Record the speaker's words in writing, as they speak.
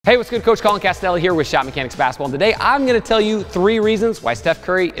Hey, what's good? Coach Colin Castelli here with Shot Mechanics Basketball, and today I'm going to tell you 3 reasons why Steph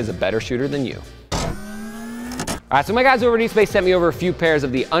Curry is a better shooter than you. All right, so my guys over at Eastbay sent me over a few pairs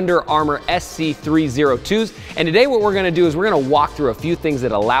of the Under Armour SC302s, and today what we're going to do is we're going to walk through a few things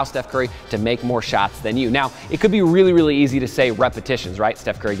that allow Steph Curry to make more shots than you. Now, it could be really easy to say repetitions, right?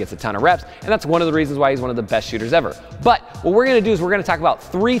 Steph Curry gets a ton of reps, and that's one of the reasons why he's one of the best shooters ever. But what we're going to do is we're going to talk about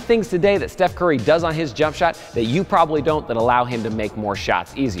 3 things today that Steph Curry does on his jump shot that you probably don't, that allow him to make more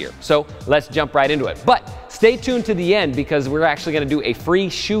shots easier. So let's jump right into it. But stay tuned to the end because we're actually going to do a free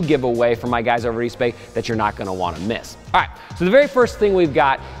shoe giveaway for my guys over at Eastbay that you're not going to want to miss. All right, so the very first thing we've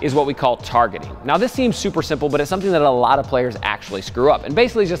got is what we call targeting. Now this seems super simple, but it's something that a lot of players actually screw up. And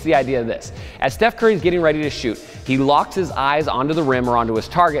basically it's just the idea of this. As Steph Curry's getting ready to shoot, he locks his eyes onto the rim or onto his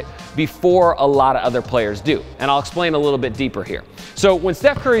target before a lot of other players do. And I'll explain a little bit deeper here. So when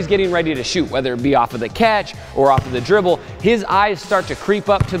Steph Curry's getting ready to shoot, whether it be off of the catch or off of the dribble, his eyes start to creep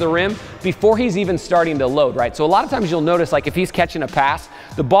up to the rim before he's even starting to load, right? So a lot of times you'll notice, like if he's catching a pass,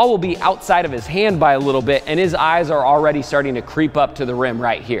 the ball will be outside of his hand by a little bit and his eyes are already starting to creep up to the rim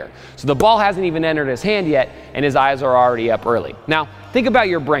right here. So the ball hasn't even entered his hand yet and his eyes are already up early. Now, think about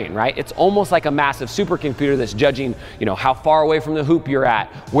your brain, right? It's almost like a massive supercomputer that's judging, how far away from the hoop you're at,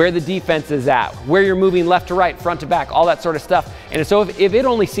 where the defense is at, where you're moving left to right, front to back, all that sort of stuff. And so if it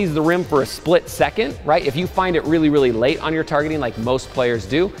only sees the rim for a split second, right? If you find it really late on your targeting, like most players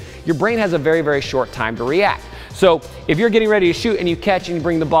do, your brain has a very short time to react. So if you're getting ready to shoot and you catch and you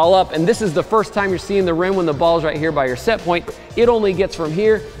bring the ball up, and this is the first time you're seeing the rim when the ball's right here by your set point, it only gets from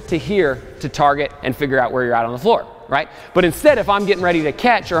here to target and figure out where you're at on the floor, right? But instead, if I'm getting ready to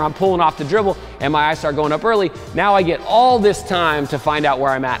catch or I'm pulling off the dribble and my eyes start going up early, now I get all this time to find out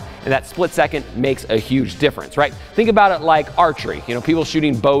where I'm at, and that split second makes a huge difference, right? Think about it like archery, people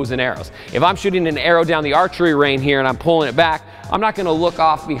shooting bows and arrows. If I'm shooting an arrow down the archery range here and I'm pulling it back, I'm not gonna look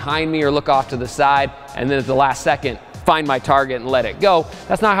off behind me or look off to the side and then at the last second find my target and let it go.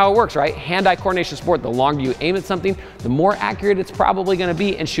 That's not how it works, right? Hand-eye coordination sport, the longer you aim at something, the more accurate it's probably gonna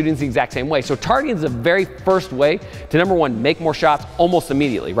be, and shooting's the exact same way. So targeting is the very first way to, number one, make more shots almost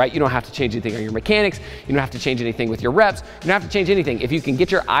immediately, right? You don't have to change anything on your mechanics, you don't have to change anything with your reps, you don't have to change anything. If you can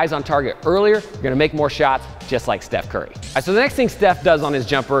get your eyes on target earlier, you're gonna make more shots just like Steph Curry. All right, so the next thing Steph does on his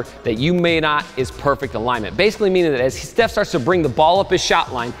jumper that you may not is perfect alignment. Basically meaning that as Steph starts to bring the ball up his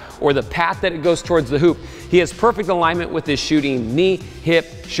shot line or the path that it goes towards the hoop, he has perfect alignment with his shooting knee,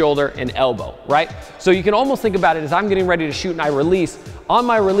 hip, shoulder, and elbow, right? So you can almost think about it as I'm getting ready to shoot and I release. On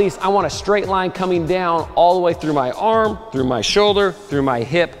my release, I want a straight line coming down all the way through my arm, through my shoulder, through my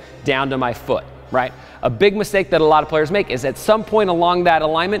hip, down to my foot, right? A big mistake that a lot of players make is at some point along that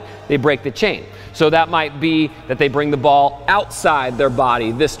alignment, they break the chain. So that might be that they bring the ball outside their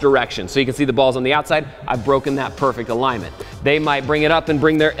body this direction. So you can see the ball's on the outside. I've broken that perfect alignment. They might bring it up and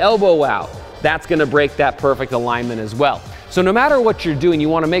bring their elbow out. That's gonna break that perfect alignment as well. So no matter what you're doing, you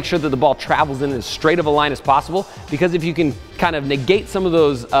wanna make sure that the ball travels in as straight of a line as possible, because if you can kind of negate some of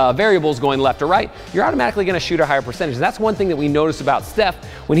those variables going left or right, you're automatically gonna shoot a higher percentage. And that's one thing that we notice about Steph.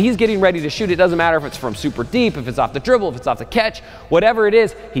 When he's getting ready to shoot, it doesn't matter if it's from super deep, if it's off the dribble, if it's off the catch, whatever it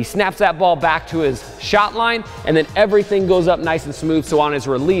is, he snaps that ball back to his shot line, and then everything goes up nice and smooth. So on his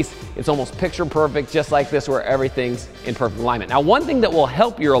release, it's almost picture perfect, just like this, where everything's in perfect alignment. Now, one thing that will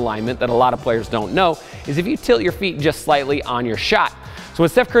help your alignment that a lot of players don't know is if you tilt your feet just slightly on your shot. So when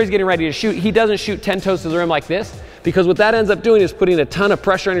Steph Curry's getting ready to shoot, he doesn't shoot 10 toes to the rim like this, because what that ends up doing is putting a ton of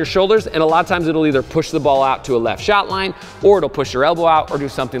pressure on your shoulders, and a lot of times it'll either push the ball out to a left shot line, or it'll push your elbow out, or do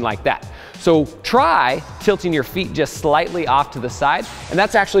something like that. So try tilting your feet just slightly off to the side, and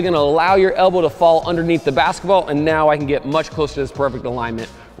that's actually gonna allow your elbow to fall underneath the basketball, and now I can get much closer to this perfect alignment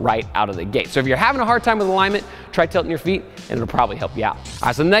right out of the gate. So if you're having a hard time with alignment, try tilting your feet and it'll probably help you out. All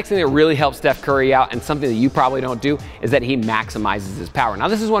right, so the next thing that really helps Steph Curry out, and something that you probably don't do, is that he maximizes his power. Now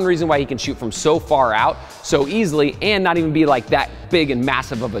this is one reason why he can shoot from so far out so easily and not even be like that big and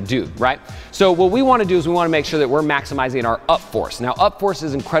massive of a dude, right? So what we wanna do is we wanna make sure that we're maximizing our up force. Now up force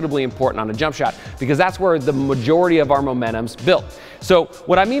is incredibly important on a jump shot because that's where the majority of our momentum's built. So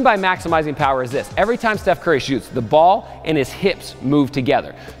what I mean by maximizing power is this. Every time Steph Curry shoots, the ball and his hips move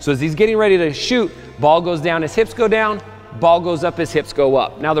together. So as he's getting ready to shoot, ball goes down, his hips go down, ball goes up, his hips go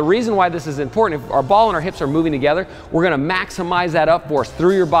up. Now the reason why this is important, if our ball and our hips are moving together, we're gonna maximize that up force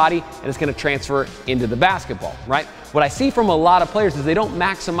through your body, and it's gonna transfer into the basketball, right? What I see from a lot of players is they don't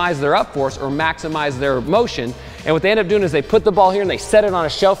maximize their up force or maximize their motion, and what they end up doing is they put the ball here and they set it on a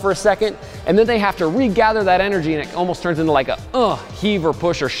shelf for a second, and then they have to regather that energy, and it almost turns into like a heave or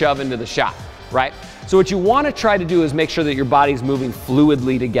push or shove into the shot, right? So what you want to try to do is make sure that your body's moving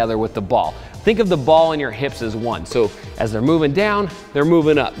fluidly together with the ball. Think of the ball and your hips as one. So as they're moving down, they're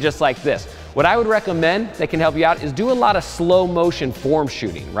moving up, just like this. What I would recommend that can help you out is do a lot of slow motion form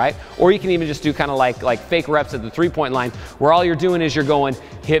shooting, right? Or you can even just do kind of like fake reps at the 3-point line, where all you're doing is you're going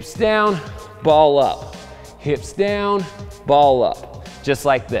hips down, ball up, hips down, ball up, just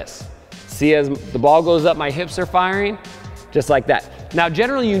like this. See, as the ball goes up, my hips are firing, just like that. Now,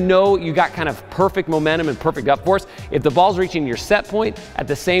 generally, you know you got kind of perfect momentum and perfect up force if the ball's reaching your set point, at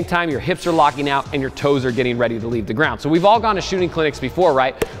the same time your hips are locking out and your toes are getting ready to leave the ground. So we've all gone to shooting clinics before,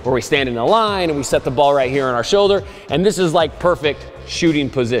 right? Where we stand in a line and we set the ball right here on our shoulder, and this is like perfect shooting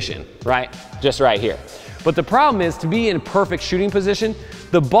position, right? Just right here. But the problem is, to be in perfect shooting position,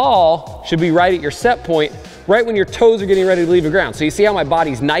 the ball should be right at your set point, right when your toes are getting ready to leave the ground. So you see how my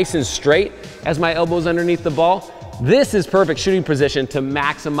body's nice and straight as my elbow's underneath the ball? This is perfect shooting position to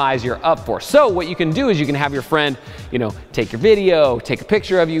maximize your up force. So what you can do is you can have your friend, take your video, take a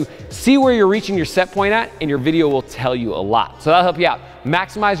picture of you, see where you're reaching your set point at, and your video will tell you a lot. So that'll help you out.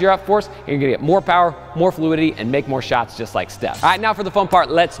 Maximize your up force, and you're gonna get more power, more fluidity, and make more shots just like Steph. All right, now for the fun part,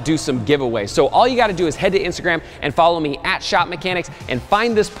 let's do some giveaways. So all you gotta do is head to Instagram and follow me at Shop Mechanics and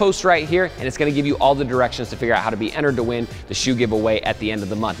find this post right here, and it's gonna give you all the directions to figure out how to be entered to win the shoe giveaway at the end of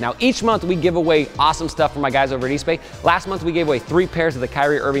the month. Now, each month we give away awesome stuff from my guys over at Eastbay. Last month we gave away 3 pairs of the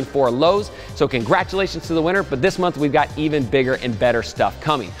Kyrie Irving 4 lows, so congratulations to the winner, but this month we've got even bigger and better stuff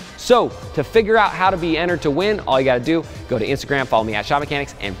coming. So to figure out how to be entered to win, all you gotta do, go to Instagram, follow me at Shop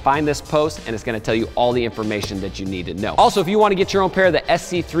Mechanics, and find this post, and it's gonna tell you all the information that you need to know. Also, if you wanna get your own pair of the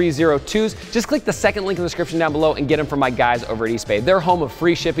SC302s, just click the second link in the description down below and get them from my guys over at Eastbay. They're home of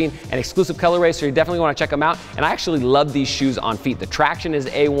free shipping and exclusive colorways, so you definitely wanna check them out. And I actually love these shoes on feet. The traction is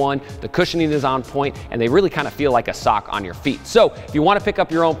A1, the cushioning is on point, and they really kind of feel like a sock on your feet. So if you wanna pick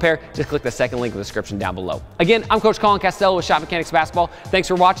up your own pair, just click the second link in the description down below. Again, I'm Coach Colin Castello with Shop Mechanics Basketball. Thanks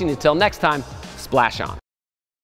for watching. Until next time, splash on.